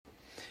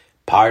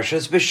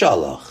Parshas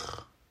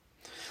Beshalach.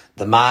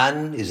 The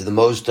man is the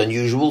most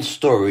unusual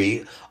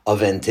story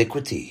of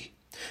antiquity.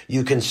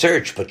 You can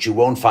search, but you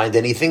won't find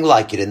anything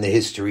like it in the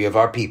history of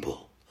our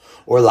people,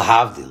 or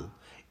lahavdil,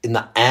 in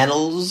the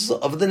annals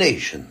of the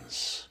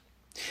nations.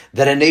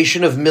 That a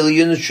nation of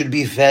millions should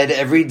be fed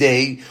every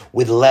day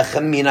with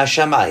lechem min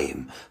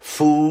hashamayim,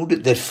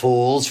 food that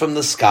falls from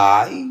the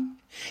sky,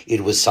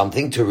 it was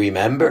something to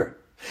remember.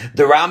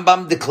 The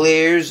Rambam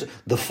declares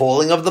the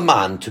falling of the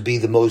man to be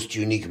the most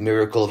unique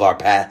miracle of our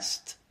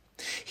past.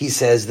 He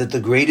says that the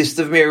greatest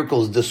of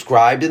miracles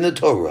described in the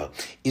Torah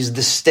is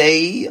the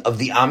stay of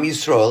the Am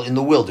Yisrael in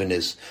the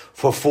wilderness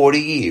for 40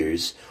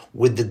 years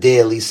with the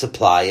daily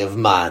supply of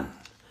man.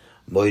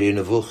 Moirei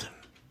Nevuchim.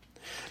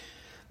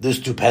 The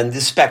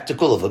stupendous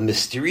spectacle of a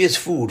mysterious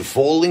food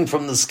falling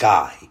from the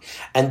sky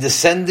and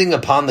descending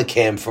upon the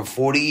camp for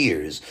 40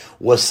 years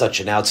was such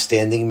an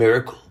outstanding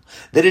miracle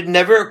that it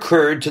never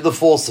occurred to the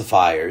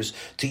falsifiers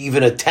to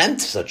even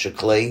attempt such a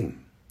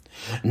claim.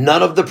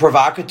 None of the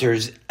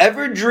provocateurs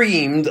ever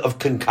dreamed of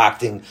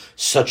concocting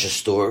such a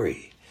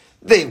story.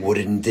 They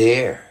wouldn't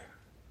dare.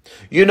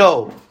 You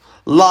know,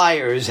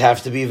 liars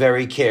have to be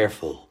very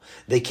careful.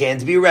 They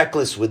can't be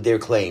reckless with their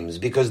claims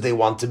because they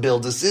want to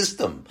build a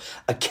system,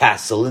 a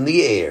castle in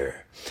the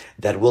air,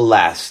 that will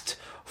last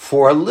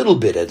for a little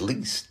bit at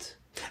least.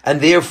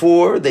 And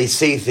therefore, they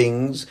say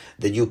things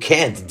that you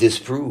can't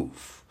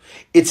disprove.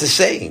 It's a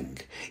saying,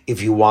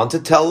 if you want to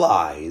tell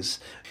lies,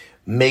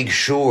 make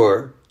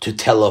sure to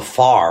tell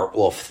afar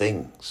off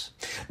things.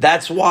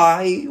 That's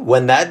why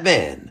when that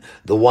man,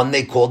 the one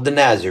they called the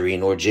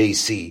Nazarene or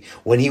JC,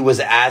 when he was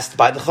asked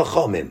by the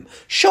Chachomim,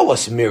 show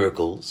us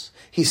miracles,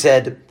 he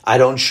said, I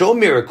don't show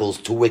miracles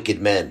to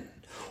wicked men.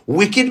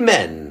 Wicked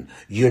men,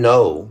 you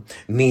know,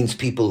 means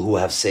people who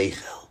have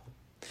seichel.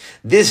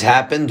 This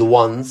happened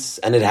once,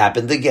 and it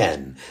happened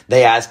again.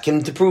 They asked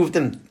him to prove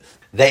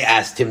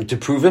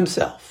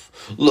himself.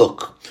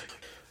 Look,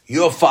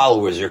 your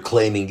followers are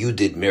claiming you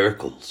did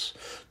miracles.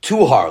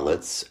 2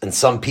 harlots and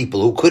some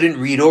people who couldn't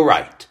read or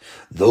write.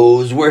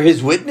 Those were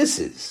his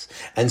witnesses.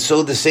 And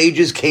so the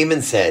sages came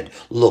and said,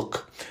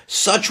 look,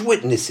 such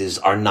witnesses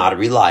are not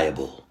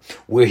reliable.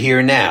 We're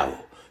here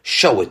now.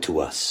 Show it to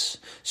us.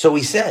 So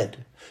he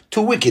said,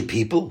 to wicked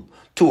people,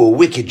 to a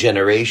wicked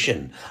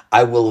generation,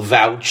 I will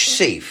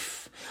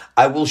vouchsafe.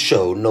 I will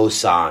show no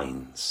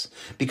signs.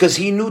 Because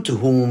he knew to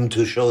whom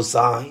to show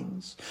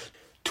signs.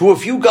 To a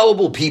few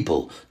gullible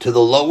people, to the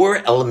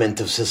lower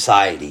element of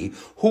society,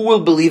 who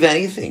will believe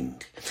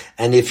anything.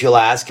 And if you'll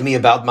ask me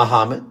about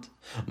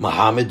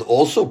Muhammad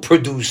also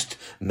produced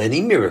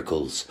many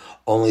miracles,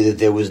 only that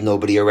there was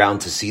nobody around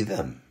to see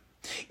them.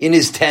 In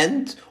his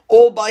tent,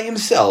 all by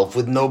himself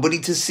with nobody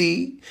to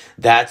see,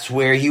 that's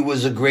where he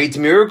was a great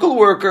miracle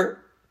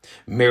worker.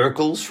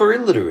 Miracles for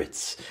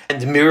illiterates,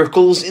 and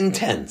miracles in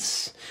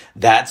tents.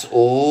 That's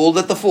all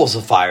that the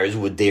falsifiers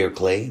would dare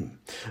claim.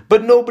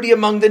 But nobody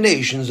among the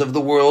nations of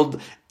the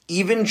world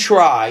even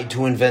tried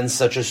to invent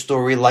such a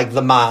story like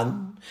the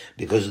man,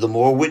 because the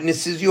more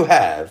witnesses you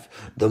have,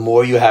 the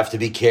more you have to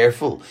be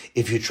careful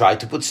if you try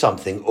to put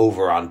something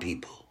over on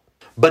people.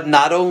 But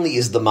not only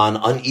is the man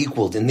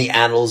unequaled in the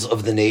annals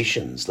of the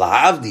nations,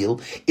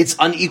 lahavdil, it's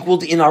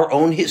unequaled in our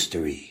own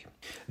history.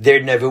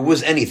 There never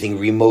was anything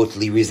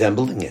remotely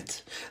resembling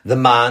it. The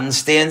man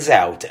stands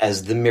out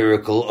as the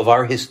miracle of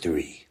our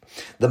history.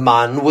 The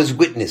man was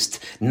witnessed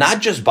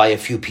not just by a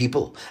few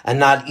people, and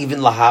not even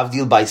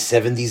lahavdil by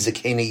 70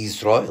 Zakeinei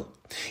Yisrael.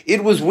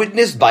 It was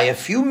witnessed by a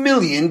few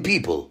million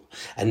people,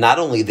 and not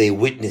only they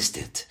witnessed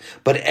it,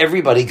 but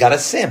everybody got a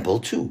sample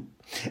too.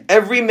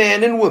 Every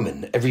man and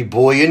woman, every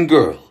boy and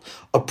girl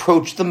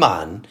approached the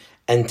man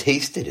and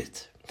tasted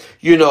it.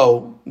 You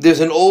know, there's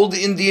an old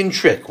Indian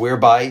trick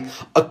whereby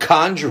a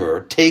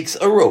conjurer takes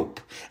a rope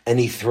and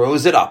he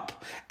throws it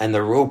up and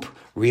the rope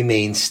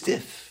remains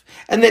stiff.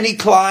 And then he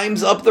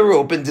climbs up the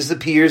rope and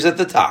disappears at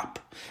the top.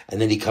 And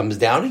then he comes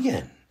down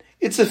again.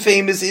 It's a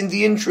famous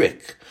Indian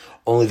trick,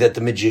 only that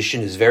the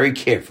magician is very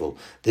careful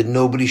that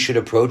nobody should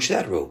approach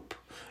that rope.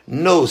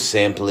 No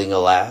sampling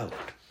allowed.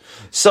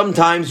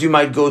 Sometimes you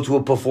might go to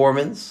a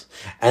performance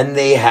and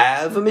they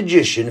have a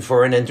magician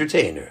for an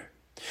entertainer.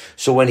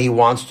 So when he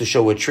wants to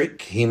show a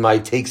trick, he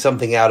might take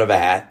something out of a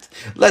hat.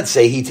 Let's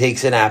say he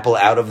takes an apple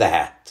out of the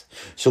hat.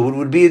 So it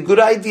would be a good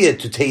idea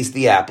to taste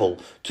the apple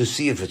to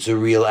see if it's a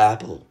real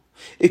apple.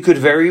 It could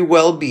very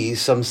well be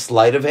some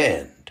sleight of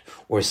hand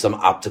or some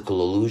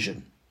optical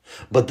illusion.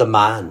 But the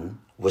man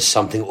was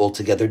something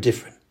altogether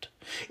different.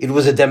 It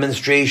was a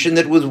demonstration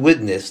that was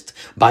witnessed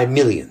by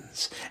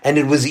millions, and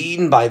it was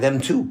eaten by them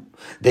too.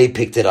 They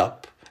picked it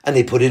up, and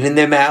they put it in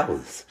their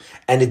mouths.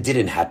 And it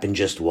didn't happen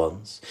just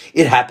once.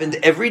 It happened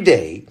every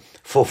day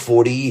for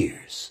 40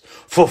 years.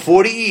 For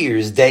 40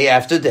 years, day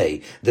after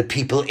day, the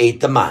people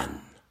ate the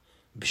man,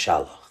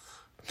 Bishalach.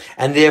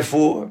 And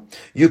therefore,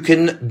 you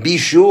can be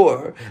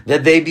sure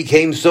that they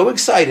became so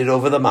excited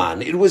over the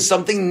man. It was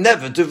something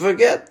never to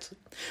forget.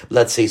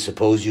 Let's say,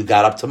 suppose you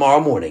got up tomorrow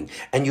morning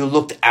and you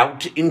looked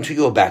out into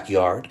your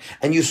backyard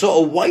and you saw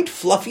a white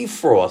fluffy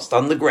frost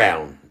on the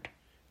ground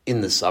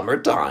in the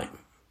summertime.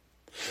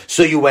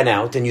 So you went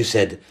out and you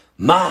said,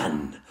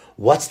 "Man,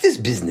 what's this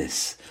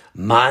business?"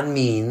 Man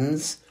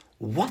means,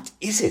 what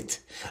is it?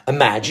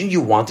 Imagine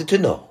you wanted to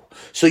know.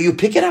 So you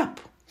pick it up.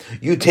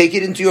 You take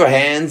it into your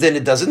hands and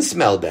it doesn't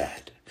smell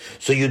bad.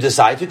 So you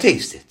decide to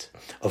taste it.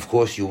 Of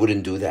course, you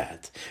wouldn't do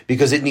that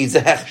because it needs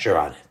a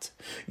hechsher on it.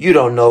 You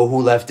don't know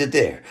who left it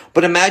there.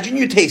 But imagine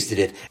you tasted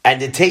it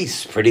and it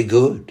tastes pretty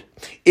good.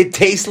 It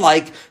tastes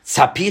like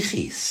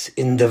tzapichis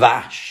in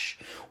Davash.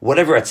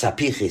 Whatever a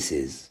tzapichis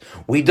is,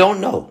 we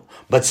don't know.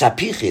 But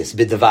tzapichis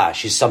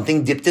b'Davash is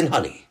something dipped in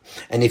honey.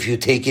 And if you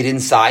take it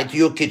inside to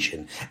your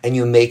kitchen and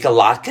you make a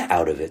latke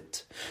out of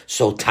it,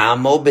 so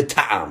tamo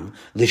b'ta'am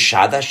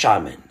l'shada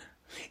shaman,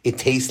 it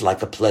tastes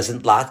like a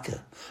pleasant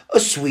latke, a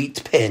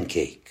sweet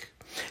pancake.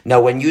 Now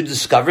when you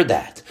discover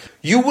that,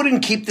 you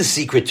wouldn't keep the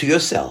secret to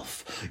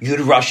yourself. You'd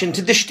rush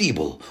into the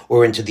shtibel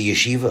or into the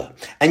yeshiva,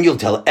 and you'll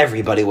tell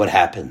everybody what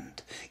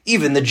happened.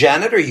 Even the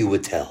janitor you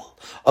would tell.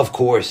 Of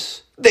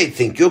course, they'd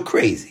think you're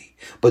crazy,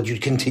 but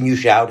you'd continue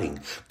shouting,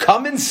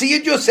 "Come and see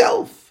it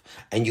yourself!"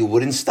 And you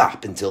wouldn't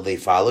stop until they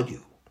followed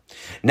you.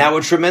 Now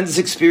a tremendous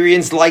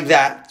experience like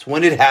that,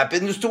 when it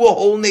happens to a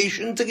whole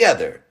nation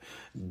together,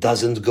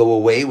 doesn't go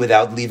away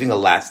without leaving a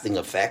lasting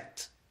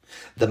effect.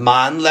 The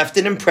man left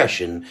an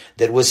impression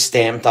that was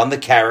stamped on the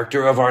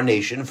character of our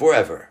nation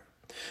forever.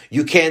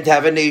 You can't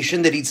have a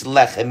nation that eats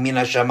lechem min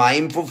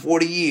hashamayim for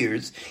 40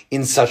 years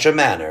in such a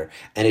manner,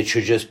 and it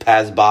should just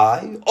pass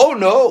by. Oh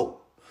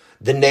no!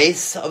 The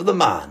nes of the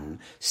man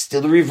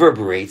still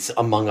reverberates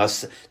among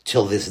us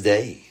till this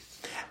day.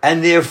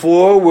 And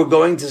therefore, we're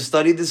going to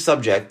study the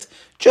subject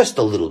just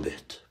a little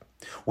bit.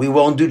 We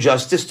won't do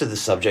justice to the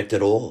subject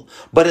at all,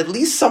 but at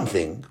least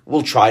something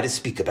we'll try to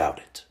speak about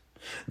it.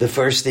 The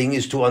first thing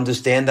is to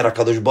understand that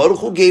HaKadosh Baruch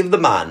Hu gave the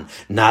man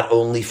not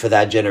only for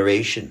that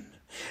generation.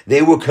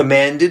 They were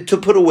commanded to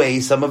put away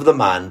some of the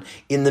man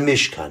in the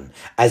Mishkan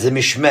as a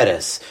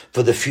mishmeres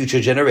for the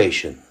future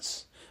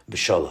generations.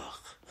 B'sholach.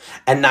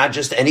 And not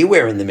just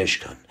anywhere in the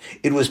Mishkan.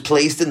 It was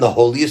placed in the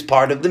holiest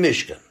part of the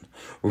Mishkan,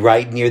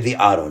 right near the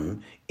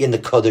Aron, in the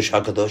Kodesh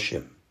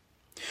HaKadoshim.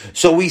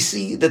 So we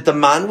see that the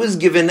man was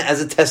given as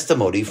a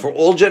testimony for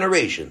all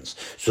generations,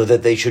 so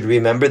that they should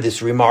remember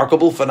this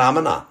remarkable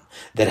phenomenon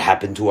that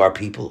happened to our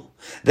people,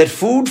 that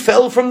food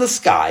fell from the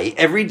sky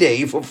every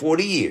day for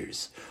 40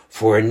 years,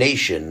 for a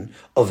nation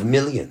of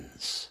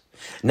millions.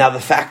 Now the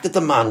fact that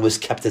the man was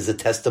kept as a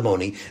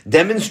testimony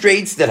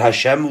demonstrates that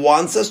Hashem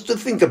wants us to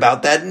think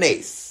about that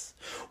nes.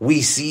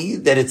 We see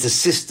that it's a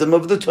system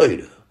of the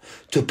Torah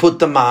to put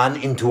the man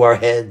into our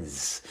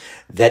heads,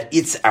 that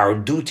it's our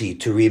duty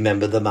to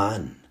remember the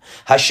man.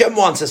 Hashem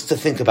wants us to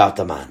think about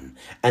the man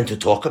and to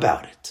talk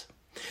about it.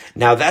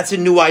 Now that's a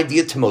new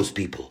idea to most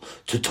people.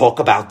 To talk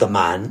about the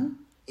man?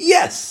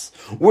 Yes,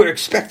 we're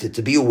expected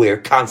to be aware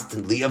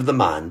constantly of the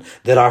man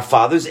that our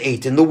fathers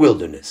ate in the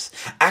wilderness.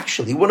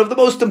 Actually, one of the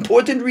most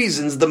important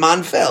reasons the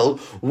man fell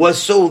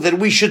was so that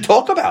we should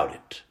talk about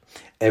it.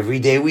 Every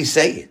day we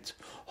say it.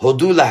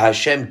 Hodu la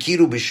Hashem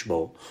kiru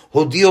bishmo.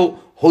 Hodiu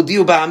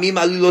ba'amim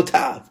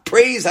alilotav.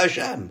 Praise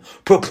Hashem.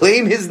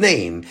 Proclaim His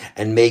name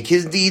and make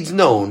His deeds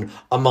known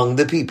among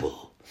the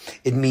people.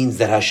 It means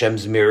that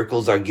Hashem's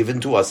miracles are given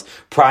to us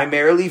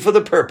primarily for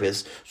the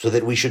purpose so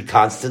that we should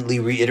constantly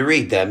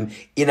reiterate them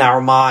in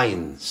our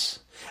minds.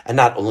 And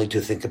not only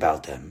to think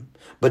about them,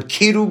 but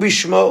kiru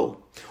bishmo.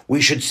 We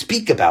should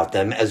speak about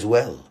them as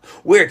well.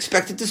 We're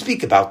expected to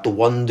speak about the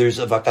wonders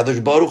of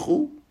HaKadosh Baruch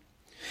Hu.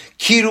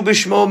 Kiru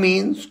bishmo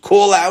means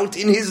call out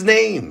in His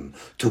name.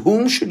 To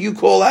whom should you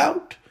call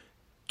out?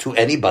 To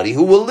anybody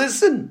who will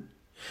listen.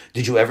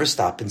 Did you ever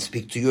stop and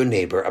speak to your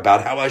neighbor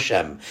about how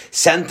Hashem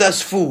sent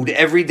us food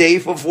every day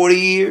for 40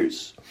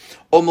 years?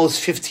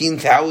 Almost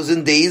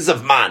 15,000 days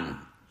of man.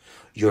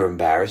 You're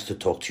embarrassed to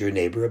talk to your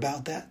neighbor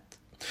about that?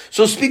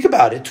 So speak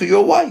about it to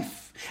your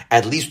wife.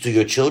 At least to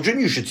your children,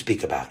 you should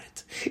speak about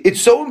it.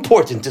 It's so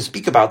important to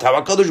speak about how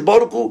HaKadosh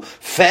Baruch Hu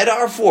fed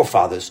our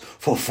forefathers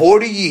for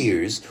 40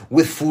 years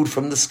with food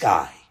from the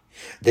sky,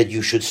 that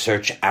you should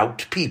search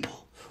out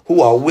people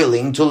who are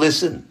willing to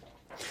listen.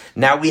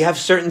 Now we have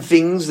certain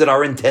things that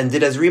are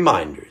intended as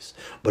reminders,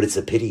 but it's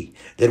a pity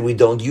that we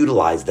don't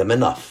utilize them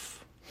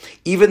enough.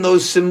 Even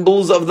those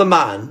symbols of the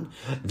man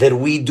that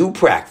we do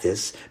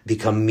practice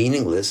become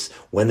meaningless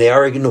when they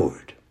are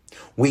ignored.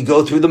 We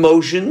go through the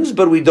motions,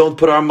 but we don't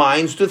put our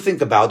minds to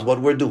think about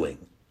what we're doing.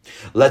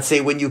 Let's say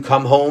when you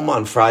come home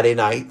on Friday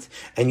night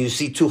and you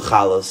see two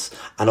challahs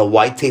on a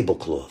white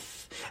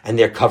tablecloth, and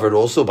they're covered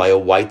also by a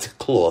white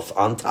cloth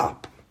on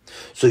top.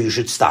 So you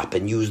should stop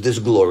and use this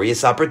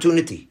glorious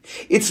opportunity.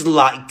 It's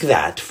like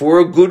that for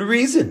a good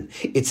reason.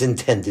 It's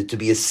intended to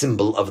be a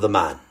symbol of the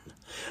man.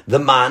 The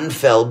man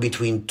fell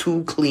between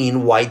two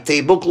clean white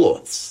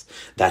tablecloths.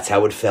 That's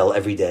how it fell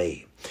every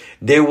day.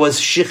 There was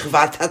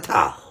shichvat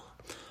hatal,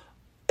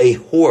 a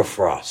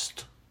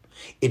hoarfrost.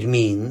 It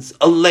means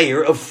a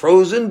layer of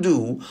frozen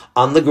dew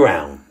on the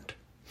ground.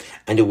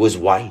 And it was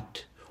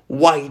white,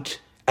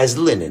 white as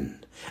linen.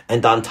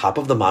 And on top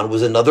of the man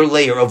was another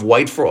layer of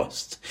white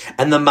frost.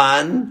 And the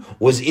man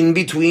was in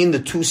between the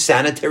two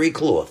sanitary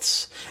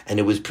cloths. And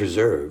it was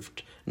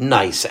preserved,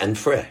 nice and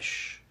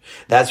fresh.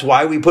 That's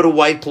why we put a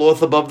white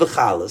cloth above the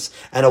challah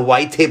and a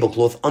white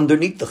tablecloth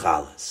underneath the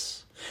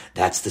challah.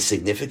 That's the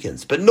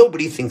significance, but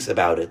nobody thinks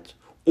about it,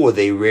 or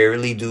they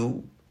rarely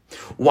do.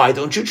 Why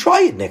don't you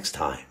try it next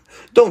time?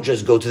 Don't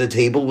just go to the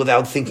table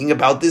without thinking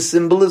about this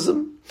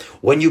symbolism.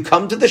 When you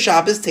come to the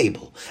Shabbos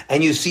table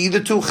and you see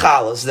the two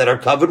challahs that are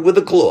covered with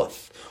a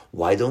cloth,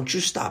 why don't you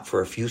stop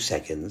for a few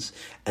seconds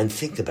and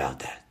think about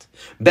that?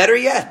 Better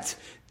yet,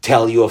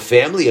 tell your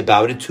family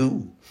about it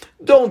too.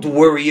 Don't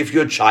worry if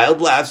your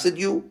child laughs at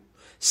you.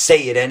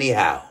 Say it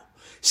anyhow.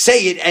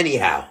 Say it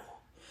anyhow.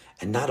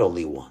 And not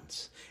only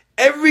once.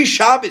 Every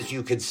Shabbos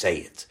you could say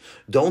it.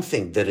 Don't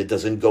think that it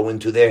doesn't go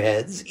into their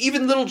heads.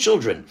 Even little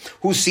children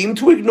who seem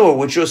to ignore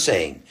what you're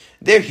saying.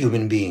 They're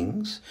human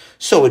beings.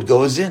 So it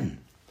goes in.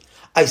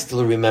 I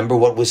still remember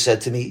what was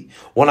said to me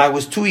when I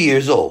was 2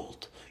 years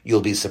old.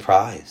 You'll be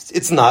surprised.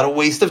 It's not a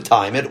waste of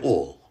time at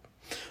all.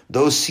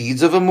 Those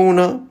seeds of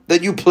Emunah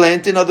that you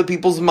plant in other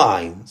people's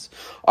minds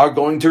are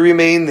going to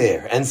remain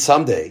there, and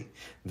someday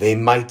they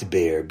might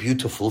bear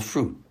beautiful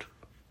fruit.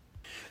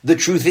 The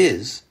truth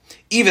is,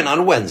 even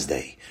on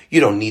Wednesday, you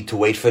don't need to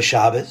wait for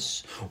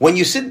Shabbos. When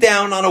you sit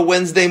down on a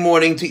Wednesday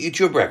morning to eat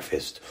your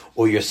breakfast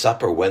or your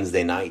supper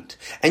Wednesday night,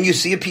 and you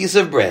see a piece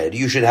of bread,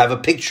 you should have a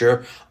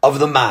picture of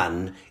the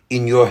man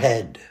in your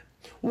head.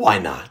 Why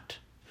not?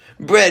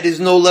 Bread is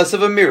no less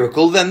of a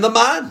miracle than the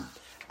man.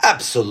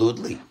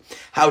 Absolutely.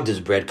 How does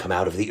bread come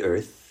out of the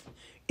earth?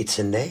 It's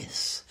a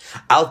nes.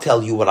 I'll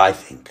tell you what I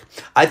think.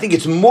 I think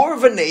it's more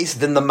of a nes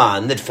than the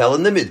man that fell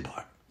in the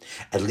midbar.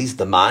 At least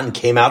the man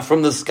came out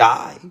from the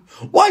sky.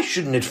 Why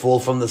shouldn't it fall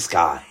from the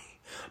sky?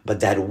 But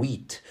that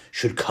wheat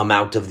should come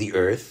out of the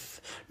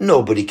earth.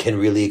 Nobody can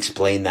really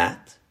explain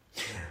that.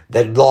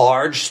 That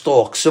large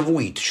stalks of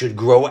wheat should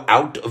grow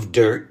out of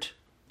dirt.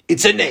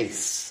 It's a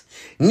nes.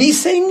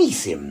 Nisei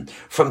nisim.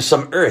 From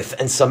some earth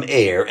and some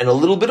air and a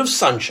little bit of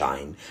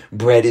sunshine,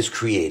 bread is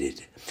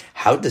created.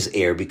 How does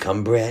air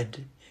become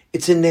bread?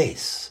 It's a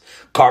nes.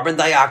 Carbon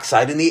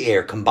dioxide in the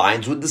air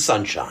combines with the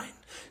sunshine.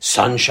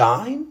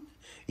 Sunshine?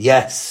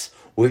 Yes,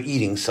 we're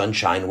eating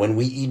sunshine when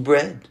we eat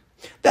bread.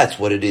 That's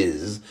what it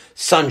is.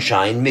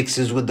 Sunshine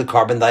mixes with the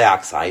carbon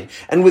dioxide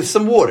and with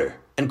some water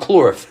and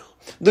chlorophyll,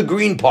 the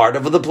green part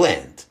of the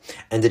plant,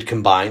 and it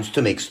combines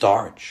to make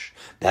starch.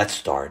 That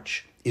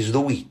starch is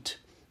the wheat.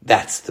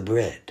 That's the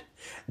bread.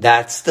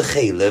 That's the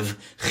chelev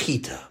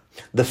chita,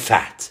 the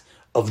fat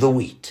of the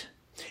wheat.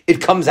 It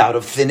comes out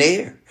of thin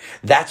air.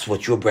 That's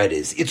what your bread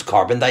is. It's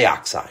carbon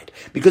dioxide.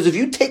 Because if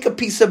you take a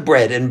piece of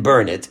bread and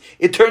burn it,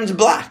 it turns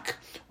black.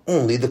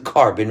 Only the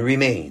carbon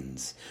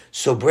remains.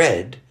 So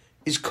bread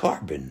is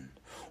carbon.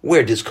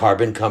 Where does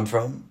carbon come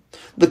from?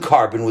 The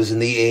carbon was in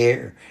the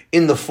air,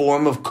 in the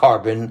form of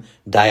carbon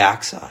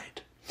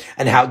dioxide.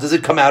 And how does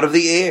it come out of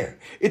the air?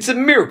 It's a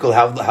miracle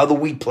how the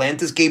wheat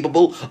plant is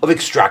capable of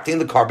extracting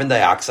the carbon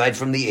dioxide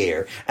from the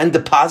air and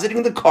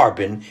depositing the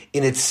carbon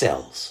in its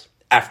cells.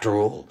 After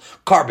all,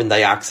 carbon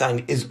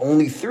dioxide is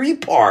only 3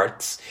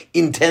 parts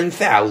in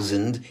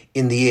 10,000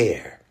 in the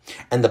air.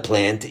 And the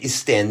plant is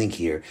standing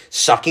here,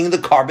 sucking the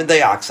carbon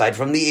dioxide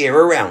from the air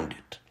around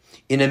it.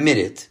 In a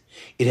minute,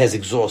 it has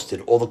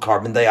exhausted all the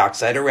carbon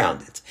dioxide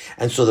around it,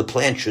 and so the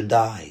plant should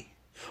die.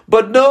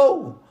 But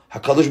no!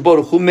 HaKadosh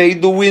Baruch Hu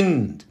made the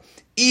wind.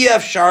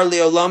 Iyafshar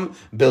le'olam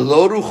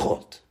belo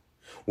ruchot.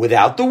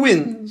 Without the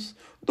winds,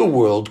 the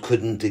world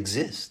couldn't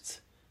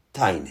exist.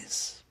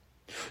 Tainis.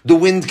 The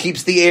wind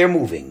keeps the air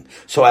moving,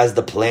 so as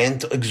the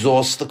plant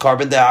exhausts the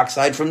carbon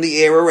dioxide from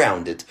the air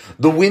around it,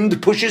 the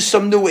wind pushes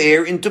some new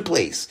air into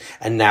place,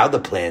 and now the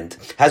plant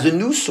has a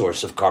new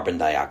source of carbon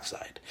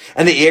dioxide,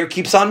 and the air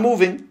keeps on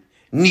moving.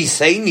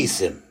 Nisei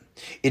nisim.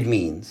 It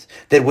means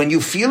that when you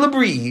feel a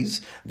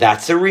breeze,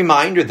 that's a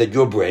reminder that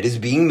your bread is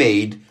being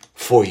made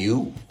for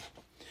you.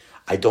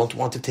 I don't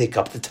want to take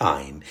up the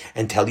time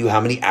and tell you how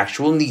many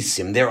actual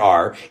nisim there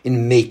are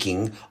in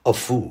making of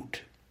food.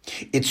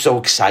 It's so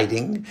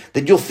exciting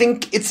that you'll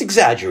think it's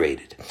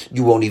exaggerated.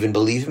 You won't even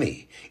believe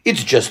me.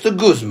 It's just a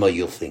guzma,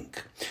 you'll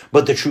think.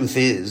 But the truth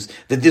is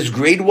that this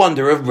great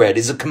wonder of bread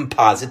is a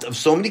composite of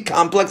so many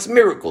complex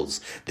miracles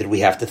that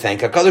we have to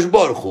thank HaKadosh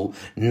Baruch Hu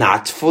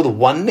not for the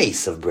one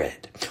nes of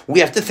bread.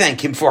 We have to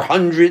thank him for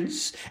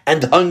hundreds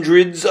and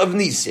hundreds of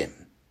nisim.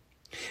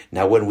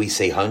 Now when we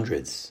say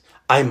hundreds,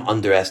 I'm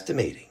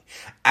underestimating.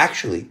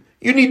 Actually,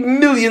 you need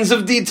millions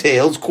of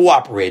details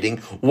cooperating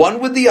one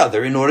with the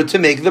other in order to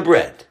make the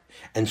bread.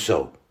 And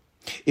so,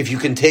 if you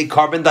can take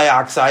carbon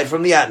dioxide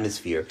from the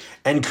atmosphere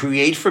and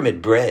create from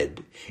it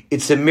bread,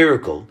 it's a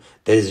miracle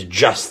that is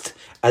just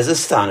as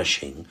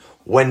astonishing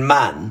when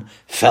man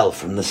fell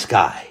from the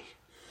sky.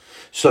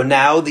 So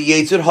now the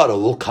Yetzer Hara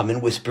will come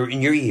and whisper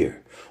in your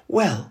ear,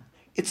 well,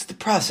 it's the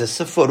process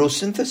of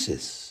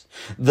photosynthesis.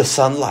 The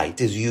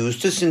sunlight is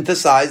used to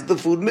synthesize the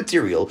food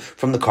material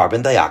from the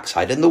carbon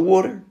dioxide in the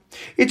water.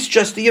 It's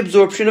just the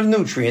absorption of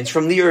nutrients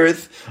from the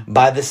earth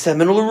by the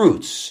seminal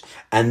roots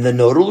and the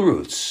nodal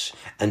roots,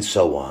 and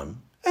so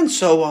on, and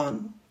so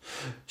on.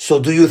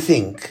 So do you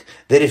think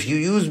that if you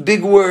use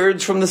big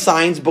words from the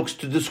science books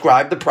to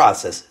describe the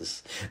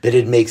processes, that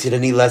it makes it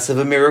any less of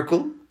a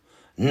miracle?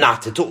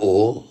 Not at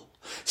all.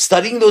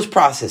 Studying those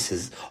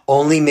processes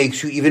only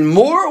makes you even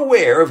more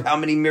aware of how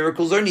many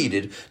miracles are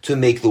needed to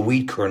make the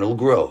wheat kernel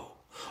grow.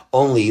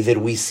 Only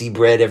that we see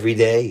bread every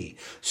day,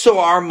 so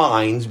our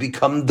minds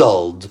become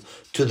dulled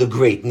to the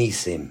great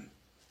Nisim.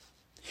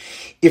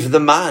 If the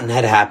man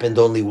had happened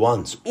only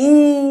once,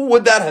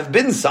 would that have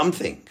been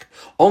something?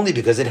 Only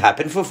because it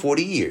happened for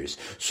 40 years,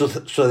 so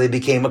they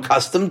became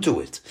accustomed to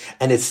it,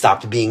 and it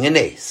stopped being a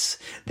nace.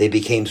 They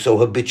became so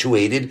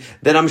habituated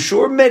that I'm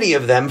sure many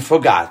of them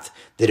forgot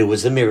that it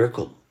was a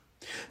miracle.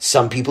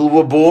 Some people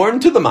were born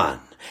to the man,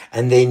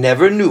 and they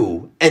never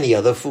knew any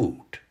other food.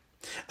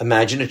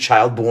 Imagine a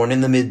child born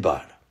in the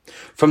Midbar.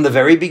 From the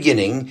very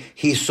beginning,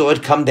 he saw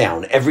it come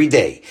down every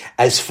day.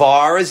 As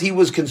far as he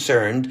was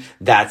concerned,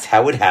 that's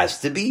how it has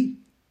to be.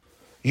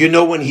 You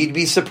know when he'd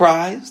be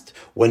surprised?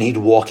 When he'd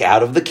walk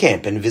out of the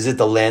camp and visit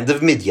the land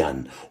of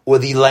Midian or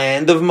the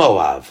land of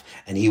Moab,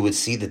 and he would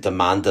see that the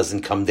man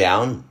doesn't come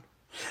down.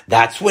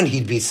 That's when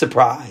he'd be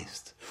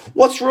surprised.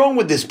 What's wrong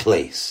with this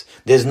place?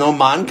 There's no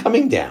man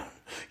coming down.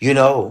 You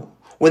know,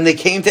 when they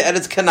came to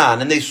Eretz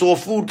Canaan and they saw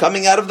food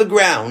coming out of the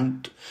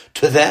ground,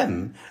 to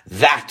them,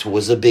 that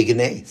was a big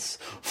nace.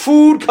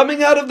 Food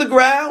coming out of the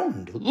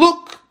ground.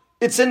 Look,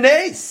 it's a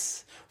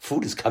nace.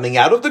 Food is coming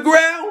out of the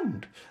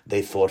ground.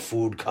 They thought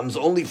food comes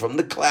only from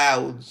the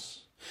clouds.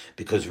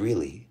 Because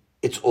really,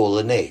 it's all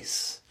a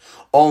nace.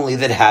 Only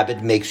that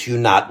habit makes you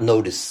not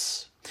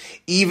notice.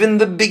 Even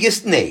the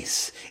biggest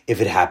nace,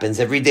 if it happens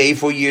every day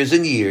for years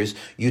and years,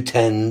 you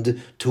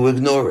tend to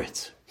ignore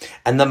it.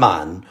 And the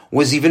man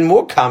was even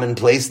more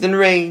commonplace than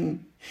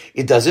rain.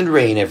 It doesn't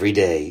rain every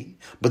day,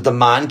 but the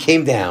man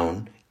came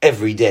down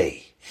every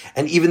day.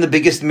 And even the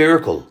biggest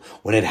miracle,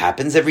 when it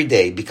happens every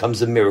day,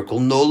 becomes a miracle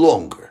no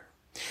longer.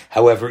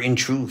 However, in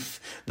truth,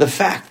 the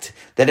fact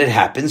that it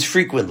happens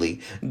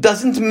frequently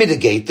doesn't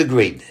mitigate the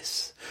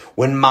greatness.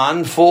 When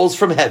man falls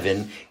from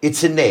heaven,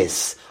 it's a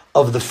nes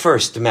of the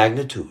first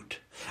magnitude.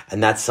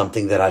 And that's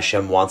something that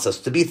Hashem wants us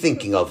to be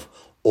thinking of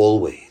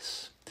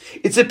always.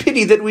 It's a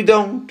pity that we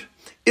don't.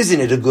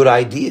 Isn't it a good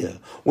idea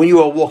when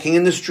you are walking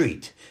in the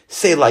street?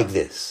 Say like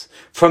this: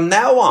 from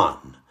now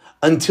on,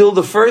 until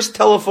the first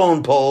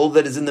telephone pole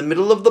that is in the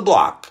middle of the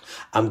block,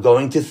 I'm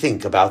going to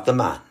think about the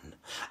man.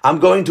 I'm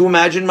going to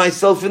imagine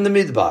myself in the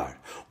Midbar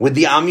with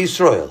the Am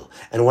Yisrael,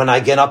 and when I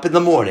get up in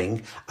the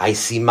morning, I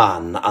see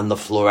man on the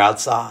floor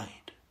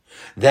outside.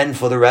 Then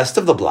for the rest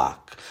of the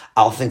block,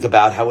 I'll think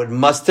about how it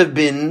must have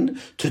been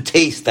to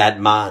taste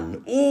that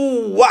man.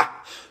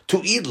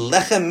 To eat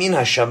lechem min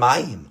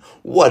hashamayim.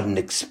 What an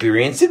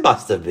experience it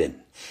must have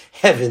been.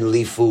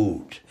 Heavenly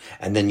food.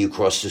 And then you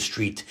cross the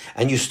street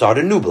and you start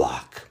a new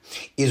block.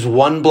 Is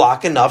one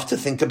block enough to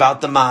think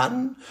about the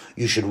man?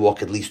 You should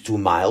walk at least 2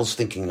 miles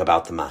thinking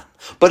about the man.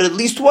 But at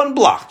least 1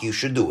 block you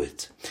should do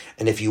it.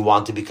 And if you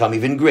want to become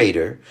even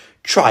greater,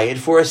 try it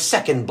for a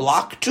second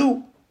block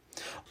too.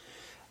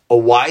 A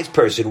wise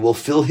person will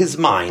fill his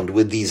mind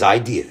with these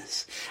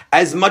ideas.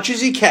 As much as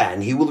he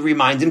can, he will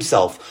remind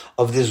himself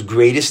of this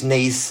greatest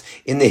nace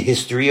in the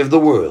history of the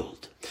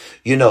world.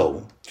 You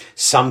know,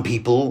 some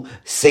people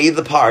say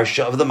the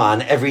parsha of the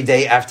man every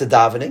day after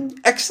davening.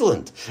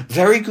 Excellent.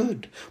 Very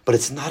good. But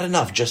it's not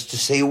enough just to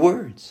say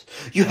words.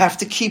 You have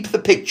to keep the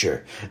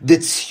picture, the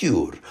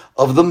tzur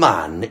of the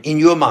man in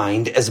your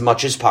mind as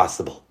much as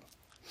possible.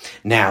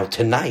 Now,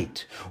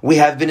 tonight, we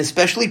have been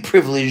especially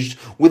privileged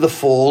with a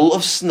fall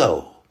of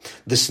snow.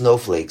 The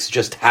snowflakes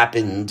just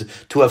happened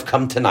to have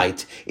come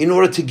tonight in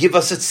order to give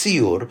us a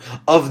tzur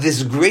of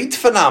this great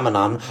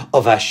phenomenon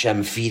of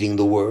Hashem feeding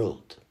the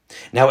world.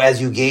 Now, as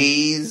you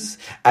gaze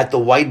at the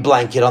white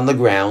blanket on the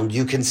ground,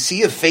 you can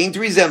see a faint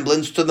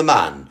resemblance to the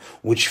man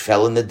which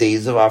fell in the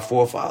days of our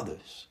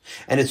forefathers.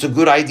 And it's a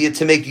good idea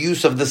to make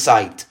use of the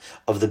sight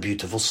of the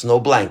beautiful snow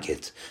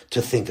blanket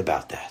to think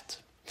about that.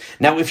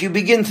 Now, if you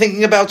begin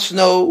thinking about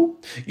snow,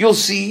 you'll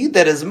see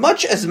that as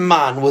much as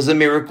man was a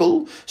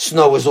miracle,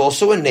 snow is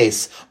also a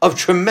nes of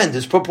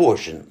tremendous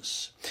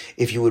proportions.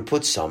 If you would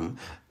put some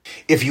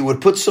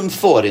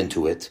thought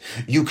into it,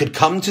 you could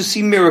come to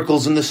see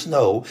miracles in the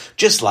snow,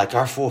 just like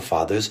our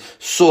forefathers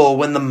saw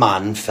when the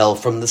man fell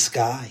from the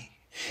sky.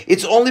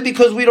 It's only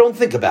because we don't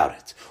think about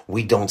it.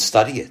 We don't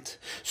study it.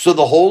 So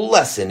the whole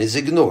lesson is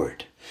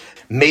ignored.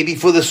 Maybe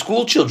for the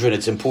school children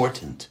it's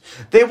important.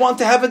 They want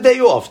to have a day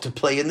off to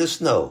play in the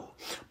snow.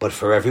 But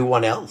for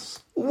everyone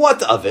else,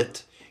 what of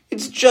it?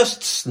 It's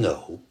just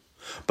snow.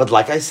 But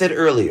like I said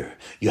earlier,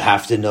 you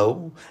have to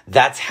know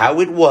that's how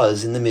it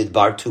was in the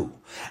Midbar too.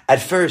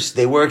 At first,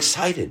 they were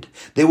excited.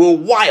 They were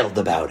wild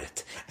about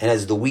it. And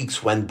as the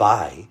weeks went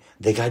by,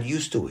 they got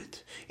used to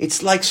it.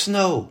 It's like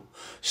snow.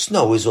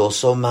 Snow is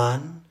also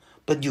man,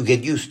 but you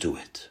get used to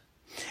it.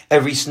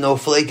 Every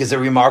snowflake is a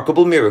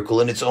remarkable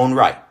miracle in its own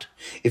right.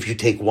 If you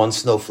take one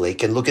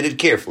snowflake and look at it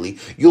carefully,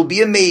 you'll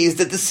be amazed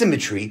at the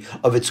symmetry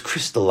of its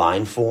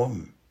crystalline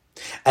form.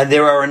 And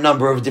there are a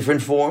number of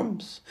different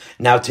forms.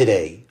 Now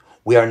today,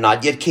 we are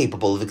not yet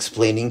capable of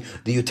explaining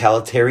the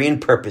utilitarian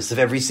purpose of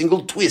every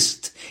single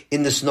twist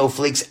in the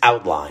snowflake's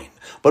outline,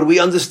 but we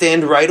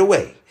understand right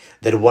away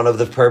that one of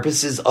the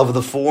purposes of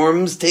the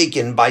forms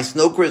taken by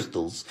snow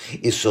crystals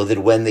is so that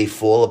when they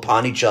fall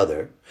upon each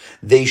other,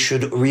 they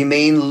should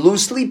remain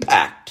loosely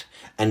packed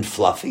and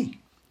fluffy.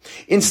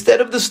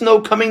 Instead of the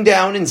snow coming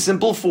down in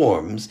simple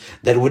forms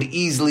that would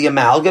easily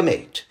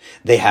amalgamate,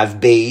 they have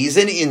bays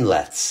and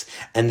inlets,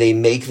 and they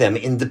make them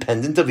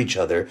independent of each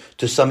other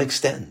to some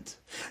extent.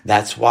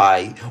 That's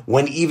why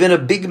when even a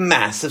big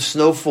mass of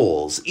snow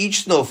falls,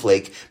 each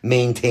snowflake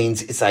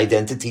maintains its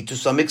identity to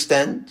some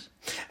extent.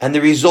 And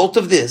the result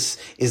of this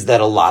is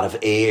that a lot of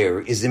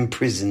air is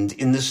imprisoned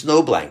in the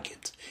snow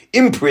blanket.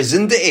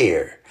 Imprisoned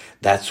air.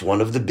 That's one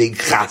of the big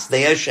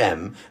Chasdei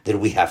Hashem that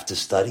we have to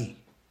study.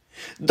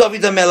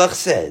 David HaMelech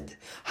said,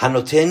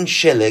 Hanoten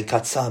Sheleg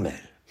Katzamer.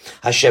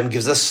 Hashem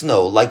gives us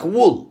snow like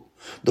wool.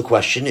 The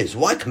question is,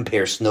 why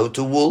compare snow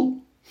to wool?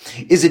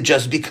 Is it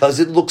just because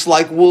it looks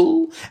like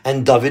wool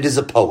and David is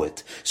a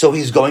poet, so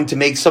he's going to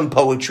make some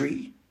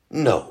poetry?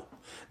 No,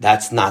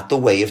 that's not the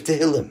way of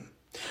Tehillim.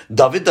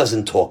 David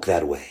doesn't talk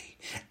that way.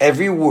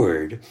 Every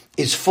word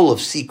is full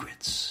of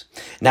secrets.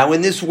 Now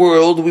in this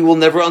world we will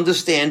never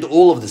understand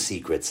all of the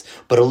secrets,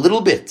 but a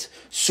little bit,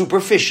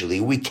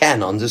 superficially, we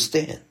can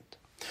understand.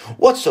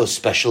 What's so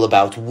special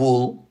about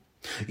wool?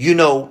 You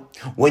know,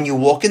 when you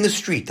walk in the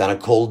street on a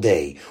cold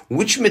day,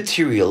 which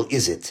material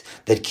is it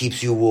that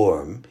keeps you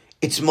warm?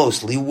 It's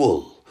mostly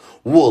wool.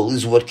 Wool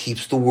is what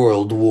keeps the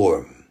world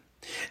warm.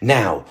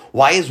 Now,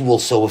 why is wool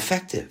so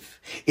effective?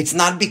 It's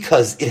not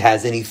because it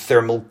has any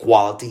thermal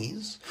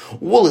qualities.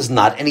 Wool is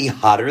not any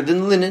hotter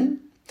than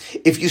linen.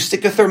 If you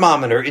stick a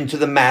thermometer into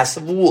the mass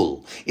of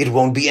wool, it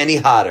won't be any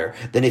hotter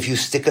than if you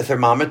stick a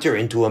thermometer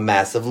into a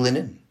mass of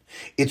linen.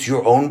 It's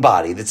your own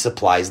body that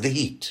supplies the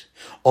heat,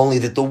 only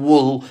that the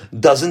wool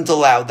doesn't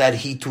allow that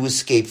heat to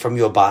escape from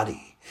your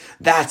body.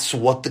 That's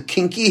what the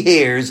kinky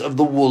hairs of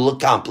the wool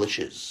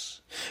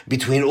accomplishes.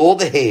 Between all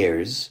the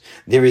hairs,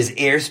 there is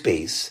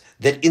airspace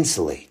that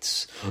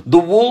insulates. The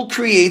wool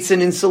creates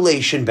an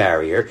insulation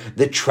barrier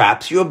that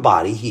traps your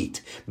body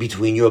heat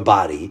between your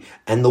body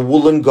and the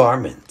woolen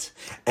garment.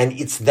 And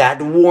it's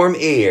that warm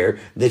air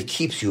that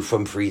keeps you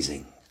from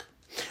freezing.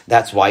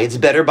 That's why it's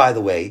better, by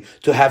the way,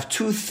 to have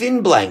 2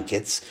 thin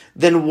blankets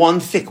than 1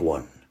 thick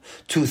one.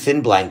 2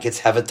 thin blankets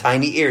have a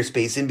tiny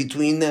airspace in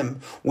between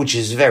them, which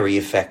is very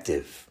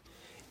effective.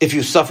 If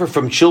you suffer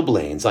from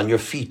chilblains on your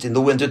feet in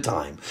the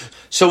wintertime,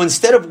 so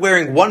instead of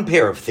wearing 1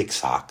 pair of thick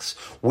socks,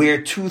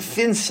 wear 2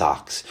 thin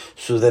socks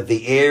so that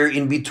the air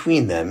in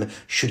between them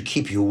should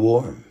keep you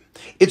warm.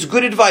 It's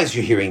good advice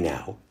you're hearing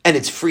now, and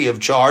it's free of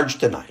charge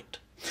tonight.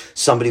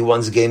 Somebody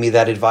once gave me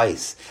that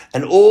advice,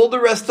 and all the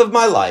rest of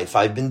my life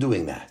I've been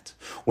doing that.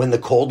 When the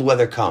cold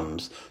weather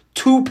comes,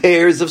 2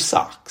 pairs of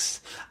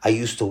socks. I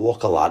used to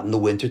walk a lot in the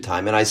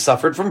wintertime, and I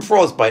suffered from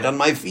frostbite on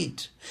my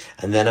feet.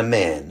 And then a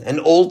man, an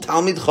old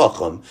Talmid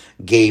Chacham,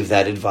 gave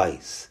that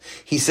advice.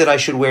 He said I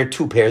should wear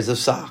 2 pairs of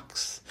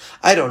socks.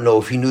 I don't know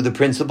if he knew the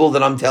principle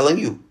that I'm telling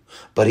you,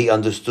 but he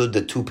understood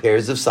that 2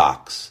 pairs of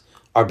socks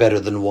are better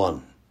than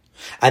 1.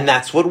 And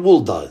that's what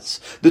wool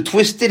does. The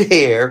twisted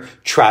hair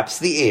traps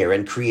the air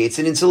and creates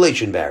an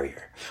insulation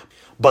barrier.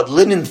 But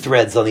linen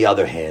threads, on the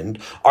other hand,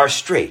 are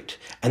straight,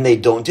 and they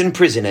don't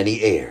imprison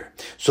any air.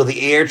 So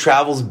the air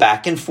travels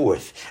back and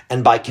forth,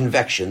 and by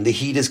convection, the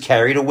heat is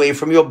carried away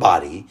from your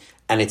body,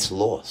 and it's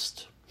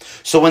lost.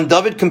 So when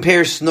David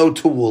compares snow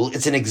to wool,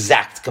 it's an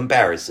exact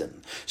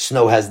comparison.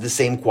 Snow has the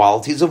same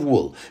qualities of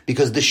wool,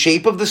 because the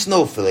shape of the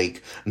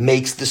snowflake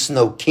makes the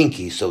snow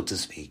kinky, so to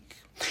speak.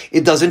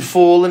 It doesn't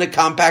fall in a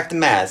compact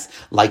mass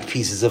like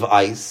pieces of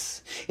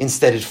ice.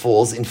 Instead, it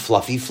falls in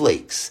fluffy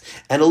flakes,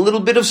 and a little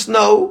bit of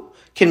snow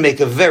can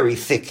make a very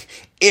thick,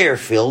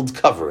 air-filled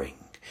covering.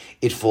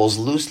 It falls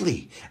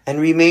loosely and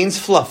remains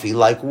fluffy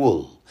like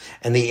wool,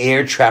 and the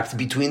air trapped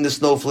between the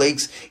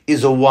snowflakes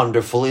is a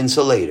wonderful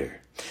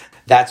insulator.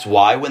 That's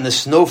why when the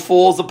snow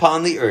falls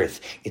upon the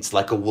earth, it's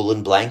like a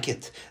woolen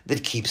blanket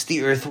that keeps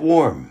the earth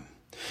warm.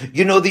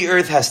 You know the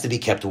earth has to be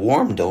kept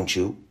warm, don't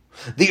you?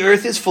 The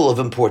earth is full of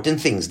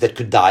important things that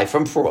could die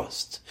from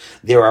frost.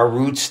 There are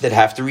roots that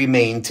have to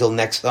remain till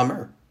next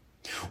summer.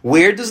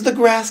 Where does the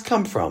grass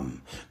come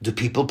from? Do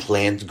people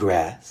plant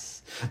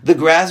grass? The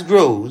grass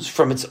grows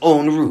from its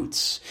own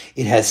roots.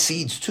 It has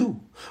seeds too,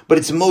 but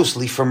it's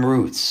mostly from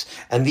roots,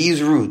 and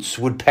these roots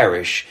would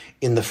perish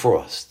in the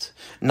frost.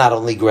 Not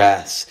only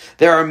grass,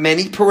 there are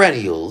many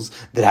perennials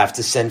that have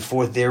to send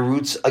forth their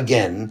roots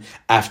again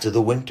after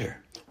the winter.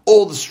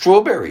 All the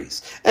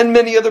strawberries and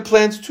many other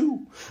plants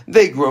too,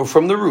 they grow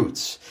from the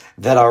roots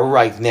that are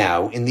right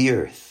now in the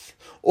earth.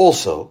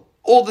 Also,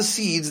 all the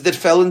seeds that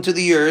fell into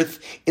the earth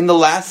in the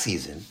last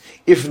season,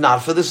 if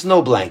not for the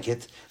snow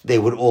blanket, they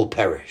would all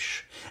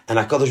perish. And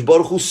HaKadosh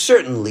Baruch Hu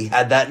certainly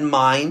had that in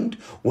mind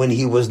when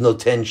he was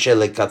Noten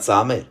Sheleg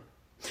Katzamer,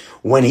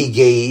 when he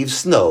gave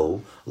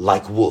snow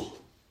like wool.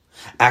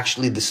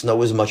 Actually, the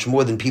snow is much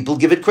more than people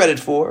give it credit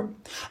for.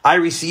 I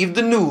received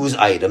a news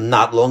item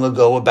not long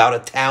ago about a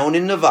town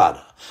in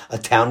Nevada, a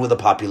town with a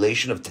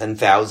population of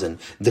 10,000,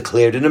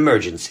 declared an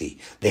emergency.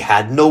 They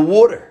had no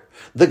water.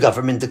 The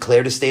government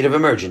declared a state of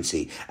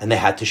emergency, and they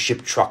had to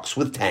ship trucks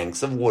with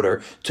tanks of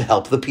water to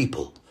help the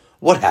people.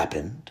 What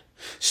happened?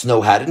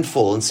 Snow hadn't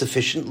fallen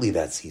sufficiently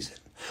that season.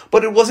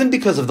 But it wasn't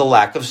because of the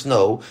lack of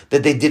snow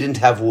that they didn't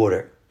have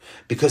water.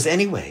 Because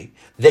anyway,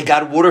 they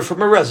got water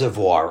from a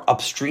reservoir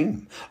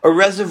upstream, a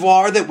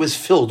reservoir that was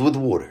filled with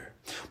water.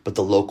 But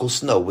the local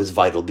snow was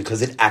vital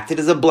because it acted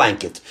as a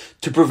blanket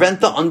to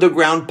prevent the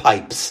underground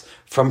pipes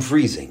from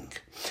freezing.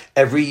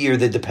 Every year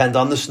they depend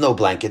on the snow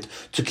blanket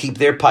to keep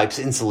their pipes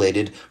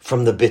insulated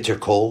from the bitter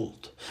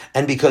cold.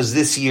 And because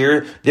this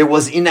year there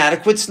was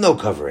inadequate snow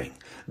covering,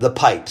 the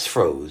pipes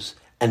froze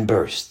and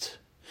burst.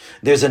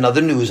 There's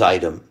another news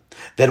item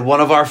that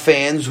one of our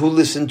fans who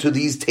listened to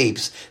these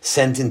tapes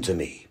sent in to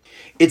me.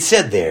 It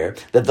said there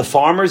that the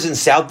farmers in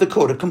South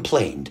Dakota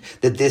complained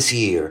that this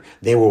year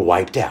they were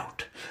wiped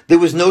out. There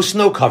was no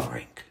snow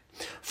covering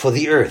for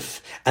the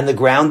earth, and the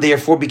ground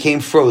therefore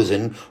became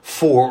frozen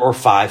 4 or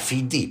 5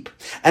 feet deep.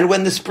 And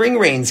when the spring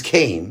rains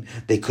came,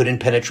 they couldn't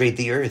penetrate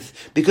the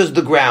earth because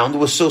the ground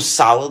was so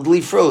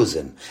solidly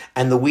frozen,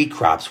 and the wheat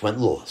crops went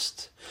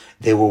lost.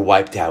 They were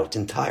wiped out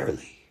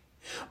entirely.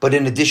 But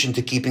in addition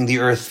to keeping the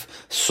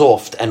earth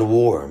soft and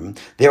warm,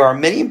 there are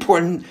many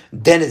important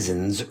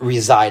denizens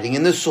residing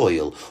in the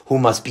soil who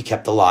must be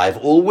kept alive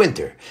all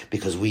winter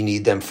because we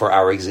need them for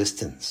our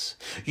existence.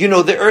 You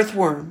know, the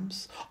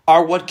earthworms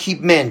are what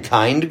keep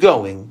mankind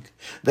going.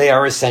 They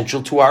are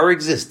essential to our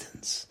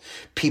existence.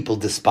 People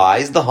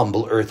despise the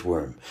humble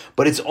earthworm,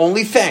 but it's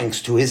only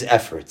thanks to his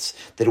efforts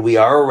that we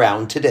are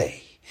around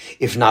today.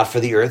 If not for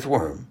the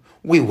earthworm,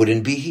 we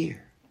wouldn't be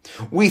here.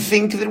 We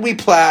think that we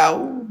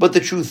plow, but the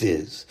truth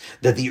is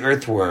that the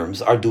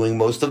earthworms are doing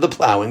most of the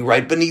plowing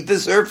right beneath the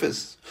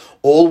surface.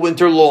 All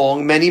winter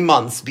long, many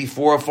months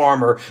before a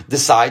farmer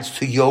decides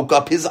to yoke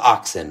up his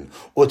oxen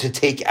or to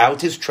take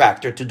out his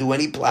tractor to do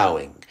any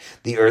plowing,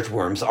 the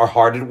earthworms are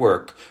hard at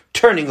work,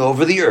 turning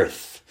over the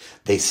earth.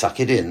 They suck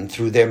it in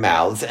through their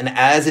mouths, and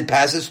as it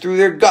passes through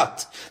their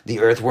gut, the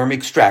earthworm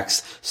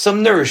extracts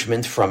some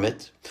nourishment from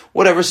it,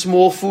 whatever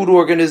small food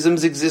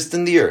organisms exist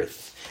in the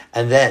earth.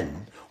 And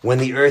then, when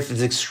the earth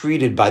is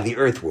excreted by the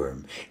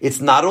earthworm,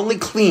 it's not only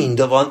cleaned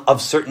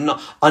of certain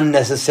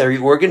unnecessary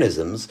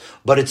organisms,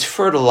 but it's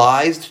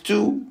fertilized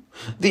too.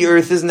 The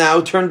earth is now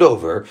turned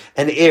over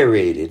and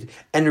aerated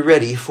and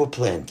ready for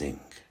planting.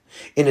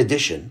 In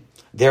addition,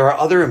 there are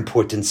other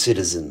important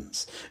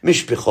citizens,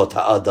 Mishpichot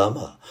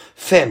ha'adama,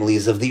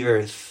 families of the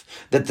earth,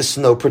 that the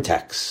snow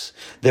protects.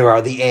 There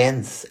are the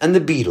ants and the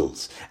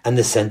beetles and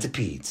the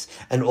centipedes,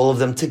 and all of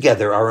them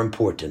together are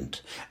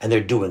important, and they're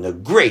doing a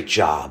great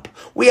job.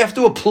 We have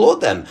to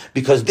applaud them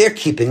because they're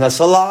keeping us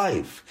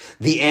alive.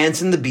 The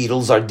ants and the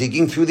beetles are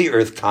digging through the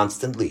earth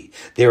constantly.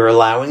 They're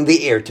allowing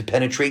the air to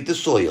penetrate the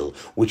soil,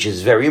 which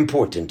is very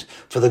important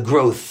for the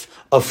growth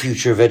of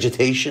future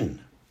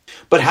vegetation.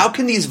 But how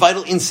can these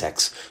vital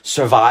insects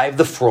survive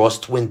the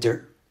frost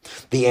winter?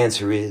 The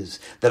answer is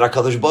that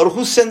HaKadosh Baruch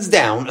Hu sends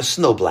down a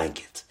snow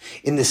blanket.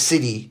 In the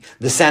city,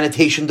 the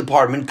sanitation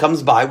department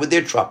comes by with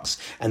their trucks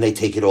and they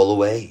take it all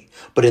away.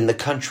 But in the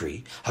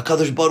country,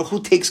 HaKadosh Baruch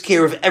Hu takes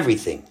care of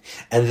everything,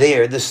 and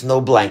there the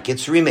snow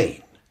blankets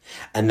remain.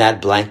 And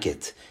that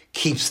blanket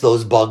keeps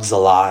those bugs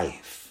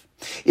alive.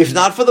 If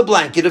not for the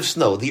blanket of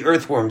snow, the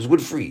earthworms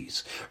would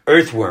freeze.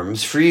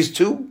 Earthworms freeze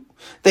too.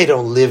 They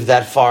don't live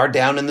that far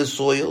down in the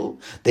soil.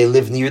 They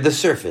live near the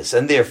surface,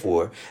 and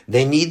therefore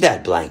they need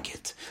that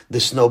blanket. The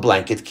snow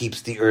blanket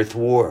keeps the earth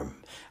warm.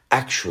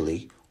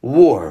 Actually,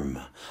 warm.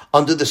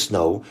 Under the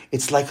snow,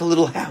 it's like a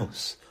little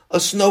house, a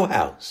snow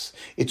house.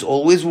 It's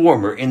always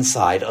warmer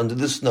inside under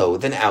the snow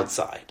than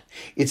outside.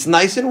 It's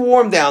nice and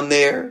warm down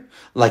there,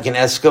 like an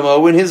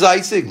Eskimo in his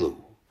ice igloo.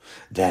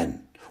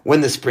 Then,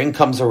 when the spring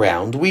comes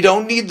around, we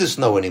don't need the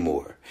snow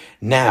anymore.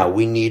 Now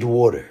we need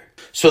water.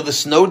 So the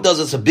snow does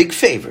us a big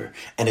favor,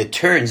 and it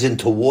turns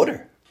into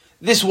water.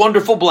 This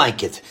wonderful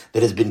blanket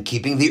that has been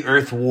keeping the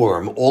earth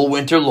warm all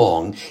winter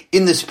long,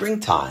 in the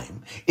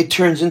springtime, it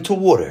turns into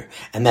water,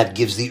 and that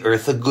gives the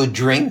earth a good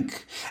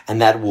drink,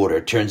 and that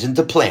water turns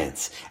into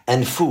plants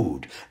and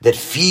food that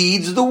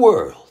feeds the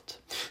world.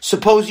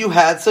 Suppose you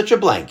had such a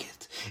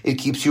blanket. It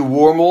keeps you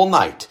warm all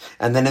night,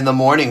 and then in the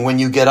morning when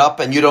you get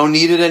up and you don't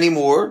need it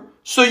anymore,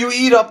 so you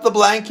eat up the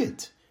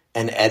blanket.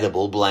 An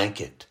edible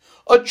blanket.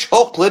 A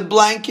chocolate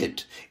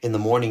blanket. In the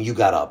morning you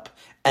got up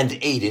and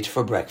ate it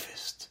for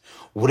breakfast.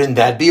 Wouldn't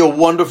that be a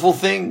wonderful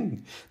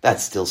thing?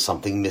 That's still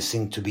something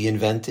missing to be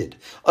invented.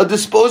 A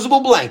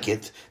disposable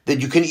blanket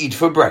that you can eat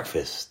for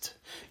breakfast.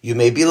 You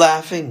may be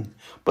laughing,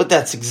 but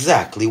that's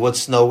exactly what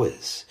snow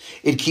is.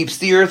 It keeps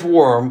the earth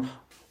warm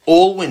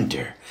all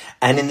winter,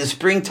 and in the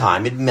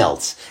springtime it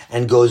melts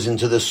and goes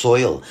into the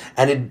soil,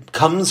 and it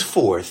comes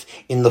forth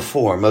in the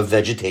form of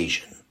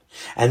vegetation.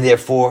 And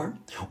therefore,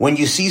 when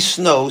you see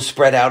snow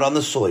spread out on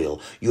the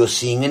soil, you're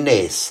seeing a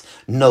nes,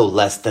 no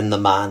less than the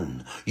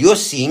man. You're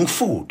seeing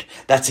food.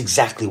 That's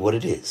exactly what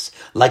it is.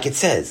 Like it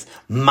says,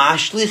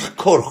 mashlich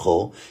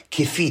korcho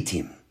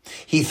kifitim.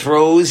 He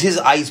throws his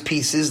ice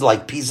pieces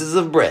like pieces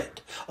of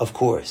bread. Of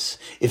course,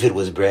 if it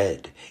was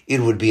bread,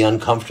 it would be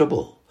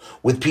uncomfortable.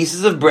 With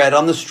pieces of bread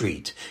on the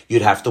street,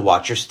 you'd have to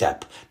watch your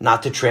step,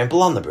 not to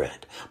trample on the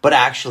bread. But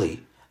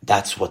actually,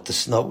 that's what the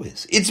snow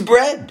is. It's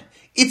bread.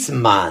 It's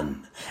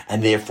man,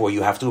 and therefore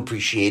you have to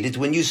appreciate it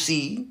when you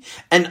see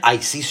an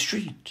icy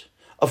street.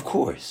 Of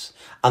course,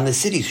 on the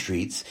city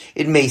streets,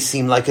 it may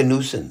seem like a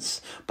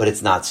nuisance, but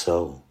it's not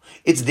so.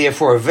 It's there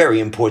for a very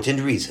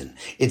important reason.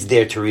 It's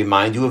there to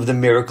remind you of the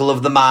miracle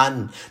of the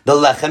man, the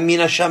lechem min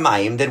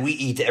hashamayim that we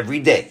eat every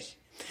day.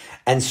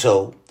 And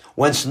so,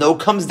 when snow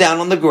comes down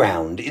on the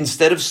ground,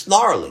 instead of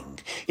snarling,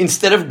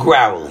 instead of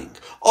growling,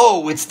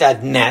 oh, it's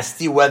that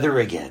nasty weather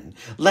again,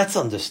 let's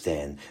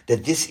understand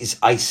that this is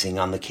icing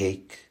on the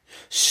cake.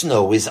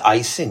 Snow is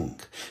icing.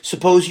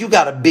 Suppose you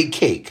got a big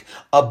cake,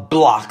 a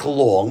block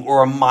long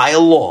or a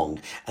mile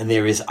long, and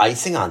there is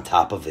icing on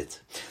top of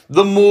it.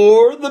 The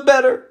more, the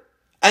better.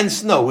 And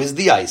snow is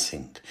the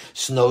icing.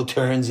 Snow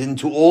turns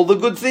into all the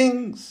good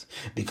things.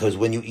 Because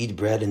when you eat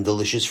bread and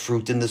delicious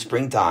fruit in the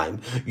springtime,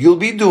 you'll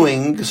be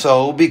doing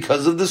so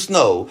because of the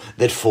snow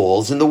that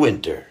falls in the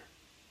winter.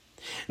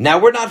 Now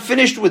we're not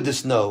finished with the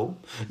snow.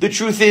 The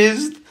truth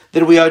is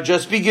that we are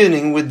just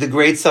beginning with the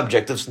great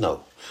subject of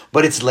snow.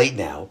 But it's late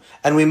now,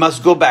 and we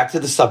must go back to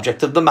the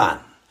subject of the man.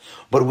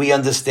 But we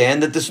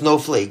understand that the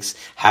snowflakes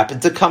happen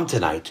to come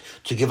tonight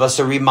to give us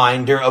a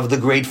reminder of the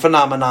great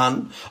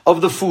phenomenon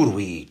of the food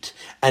we eat,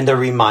 and a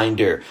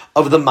reminder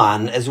of the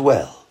man as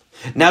well.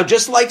 Now,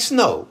 just like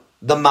snow,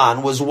 the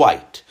man was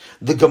white.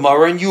 The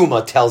Gemara in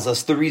Yuma tells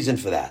us the reason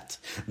for that.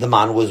 The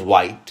man was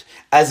white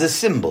as a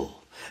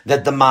symbol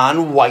that the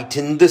man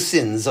whitened the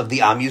sins of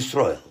the Am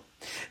Yisrael.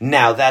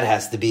 Now that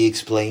has to be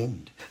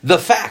explained. The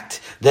fact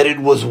that it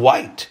was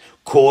white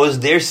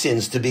caused their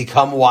sins to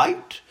become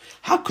white.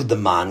 How could the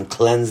man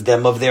cleanse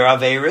them of their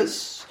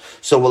averas?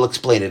 So we'll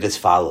explain it as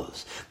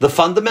follows. The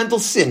fundamental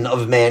sin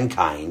of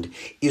mankind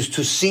is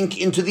to sink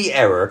into the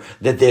error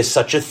that there's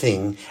such a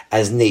thing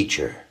as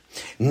nature.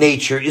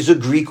 Nature is a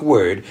Greek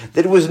word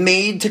that was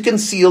made to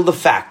conceal the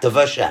fact of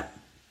Hashem.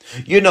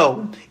 You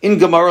know, in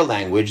Gemara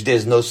language,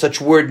 there's no such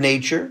word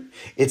nature.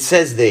 It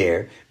says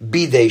there,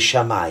 bidei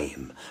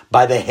shamayim,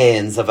 by the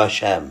hands of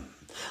Hashem.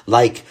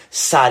 Like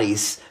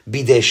saris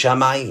bidei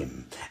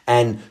shamayim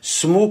and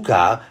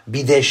smuka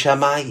bidei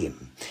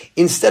shamayim.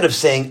 Instead of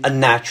saying a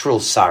natural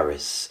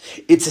saris,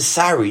 it's a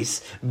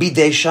saris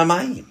bidei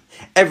shamayim.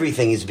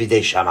 Everything is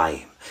bidei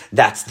shamayim.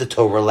 That's the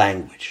Torah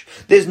language.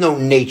 There's no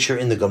nature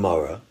in the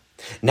Gemara.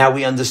 Now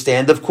we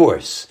understand, of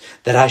course,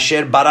 that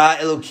Hasher bara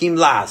Elokim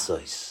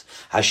la'asos.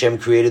 Hashem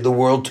created the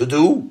world to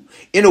do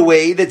in a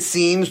way that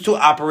seems to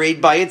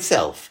operate by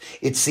itself.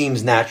 It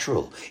seems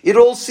natural. It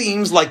all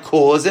seems like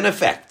cause and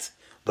effect.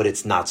 But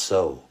it's not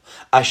so.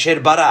 Asher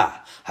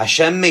bara,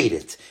 Hashem made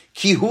it.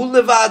 Ki hu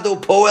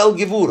levado poel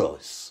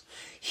givuros.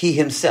 He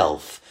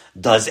himself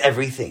does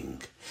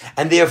everything.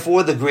 And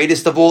therefore the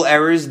greatest of all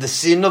errors, the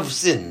sin of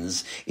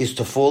sins, is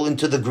to fall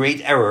into the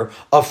great error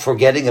of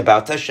forgetting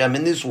about Hashem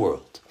in this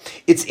world.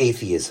 It's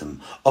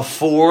atheism, a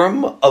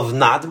form of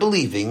not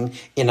believing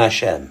in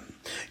Hashem.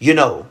 You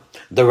know,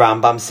 the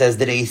Rambam says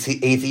that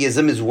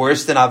atheism is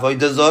worse than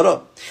Avodah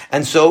Zarah.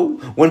 And so,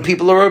 when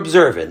people are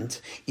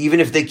observant, even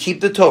if they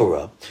keep the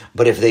Torah,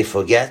 but if they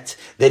forget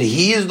that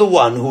He is the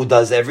one who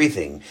does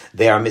everything,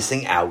 they are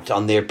missing out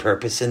on their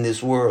purpose in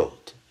this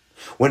world.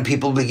 When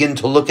people begin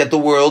to look at the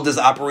world as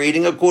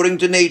operating according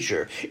to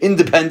nature,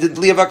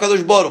 independently of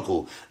HaKadosh Baruch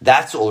Hu,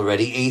 that's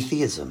already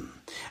atheism.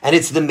 And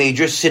it's the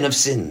major sin of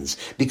sins,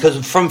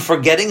 because from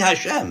forgetting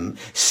Hashem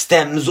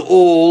stems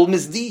all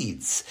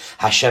misdeeds.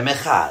 Hashem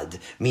Echad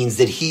means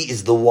that He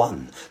is the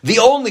one, the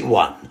only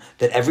one,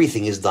 that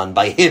everything is done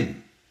by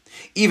Him.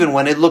 Even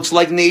when it looks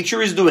like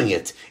nature is doing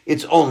it,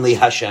 it's only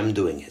Hashem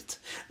doing it.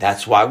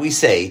 That's why we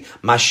say,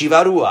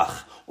 Mashiva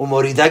Ruach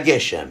Umorida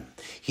Geshem.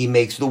 He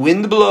makes the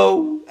wind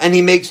blow, and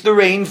He makes the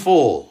rain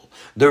fall.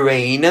 The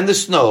rain and the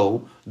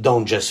snow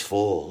don't just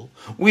fall.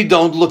 We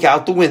don't look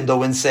out the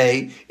window and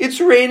say, it's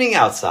raining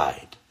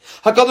outside.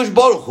 HaKadosh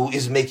Baruch Hu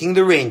is making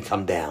the rain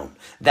come down.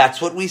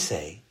 That's what we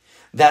say.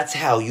 That's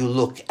how you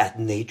look at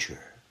nature.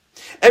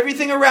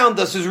 Everything around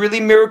us is really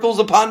miracles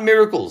upon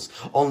miracles,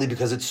 only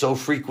because it's so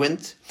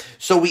frequent,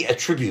 so we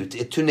attribute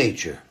it to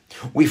nature.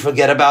 We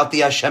forget about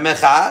the Hashem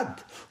Echad,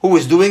 who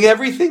is doing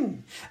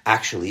everything.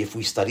 Actually, if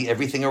we study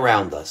everything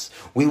around us,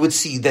 we would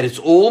see that it's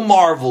all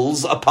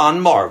marvels upon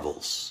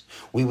marvels.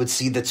 We would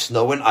see that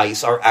snow and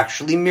ice are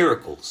actually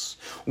miracles.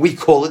 We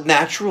call it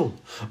natural.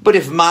 But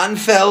if man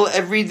fell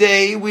every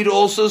day, we'd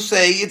also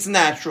say it's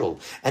natural.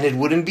 And it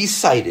wouldn't be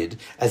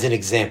cited as an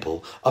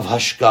example of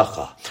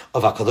hashgacha,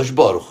 of HaKadosh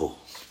Baruch Hu.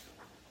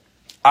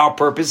 Our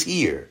purpose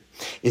here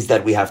is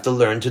that we have to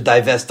learn to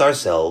divest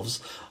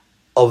ourselves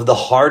of the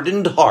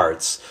hardened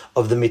hearts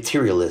of the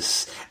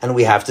materialists. And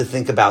we have to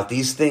think about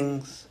these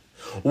things.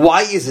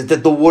 Why is it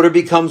that the water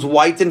becomes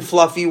white and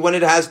fluffy when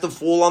it has to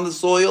fall on the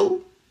soil?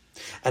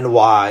 And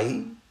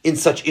why in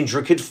such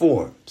intricate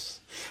forms?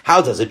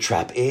 How does it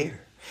trap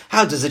air?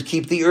 How does it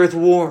keep the earth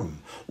warm?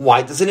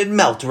 Why doesn't it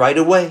melt right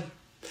away?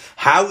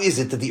 How is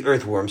it that the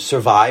earthworms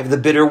survive the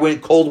bitter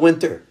cold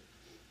winter?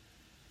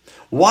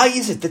 Why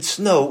is it that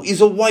snow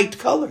is a white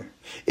color?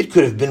 It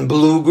could have been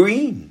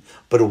blue-green,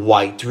 but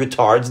white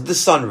retards the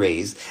sun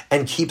rays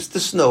and keeps the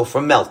snow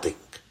from melting.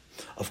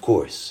 Of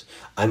course,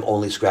 I'm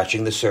only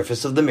scratching the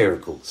surface of the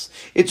miracles.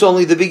 It's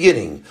only the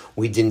beginning.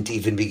 We didn't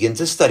even begin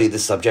to study the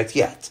subject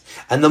yet.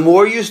 And the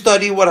more you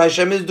study what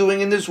Hashem is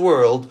doing in this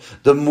world,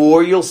 the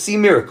more you'll see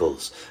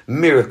miracles.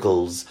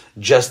 Miracles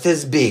just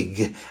as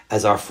big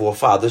as our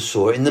forefathers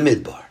saw in the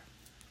Midbar.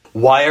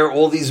 Why are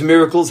all these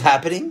miracles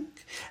happening?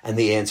 And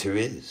the answer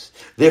is,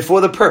 they're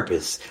for the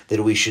purpose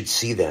that we should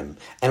see them,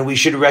 and we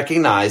should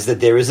recognize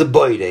that there is a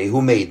Boirei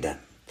who made them.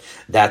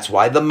 That's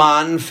why the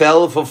man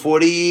fell for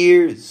 40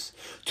 years,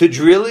 to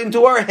drill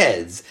into our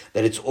heads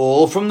that it's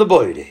all from the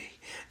Boirei,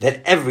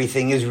 that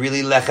everything is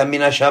really lechem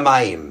min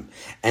hashamayim,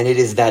 and it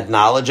is that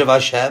knowledge of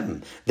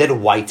Hashem that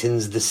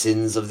whitens the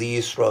sins of the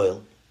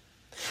Yisrael.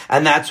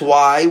 And that's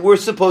why we're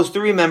supposed to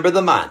remember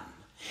the man.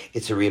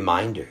 It's a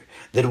reminder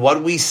that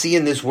what we see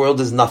in this world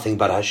is nothing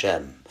but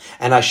Hashem.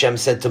 And Hashem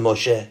said to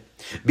Moshe,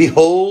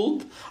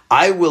 behold,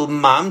 I will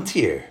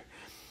mamtir.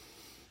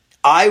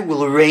 I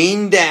will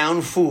rain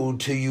down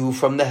food to you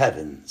from the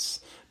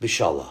heavens.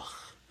 B'shalach.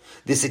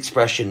 This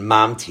expression,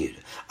 mamtir,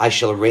 I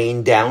shall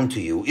rain down to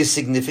you, is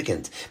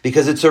significant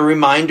because it's a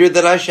reminder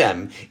that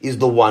Hashem is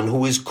the one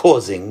who is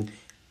causing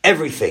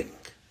everything.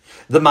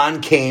 The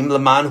man came,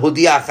 leman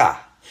hudiacha,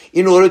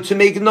 in order to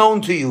make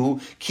known to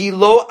you, ki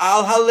lo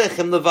al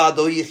halechem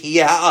levado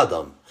yichye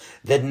ha'adam,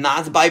 that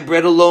not by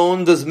bread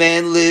alone does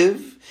man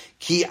live,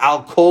 ki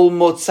al kol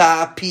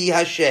motza pi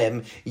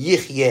Hashem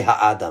yichye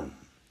ha'adam,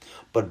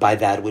 but by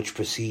that which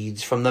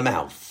proceeds from the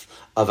mouth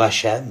of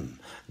Hashem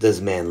does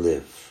man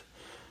live.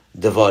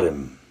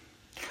 Devarim.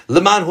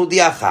 Leman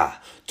hudiacha,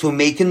 to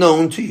make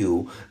known to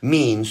you,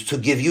 means to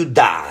give you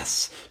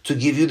das, to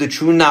give you the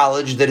true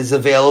knowledge that is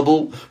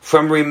available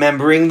from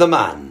remembering the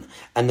man.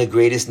 And the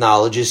greatest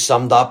knowledge is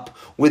summed up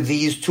with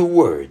these two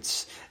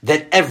words,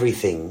 that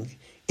everything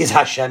is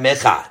Hashem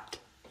Echad.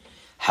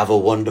 Have a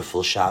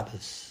wonderful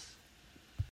Shabbos.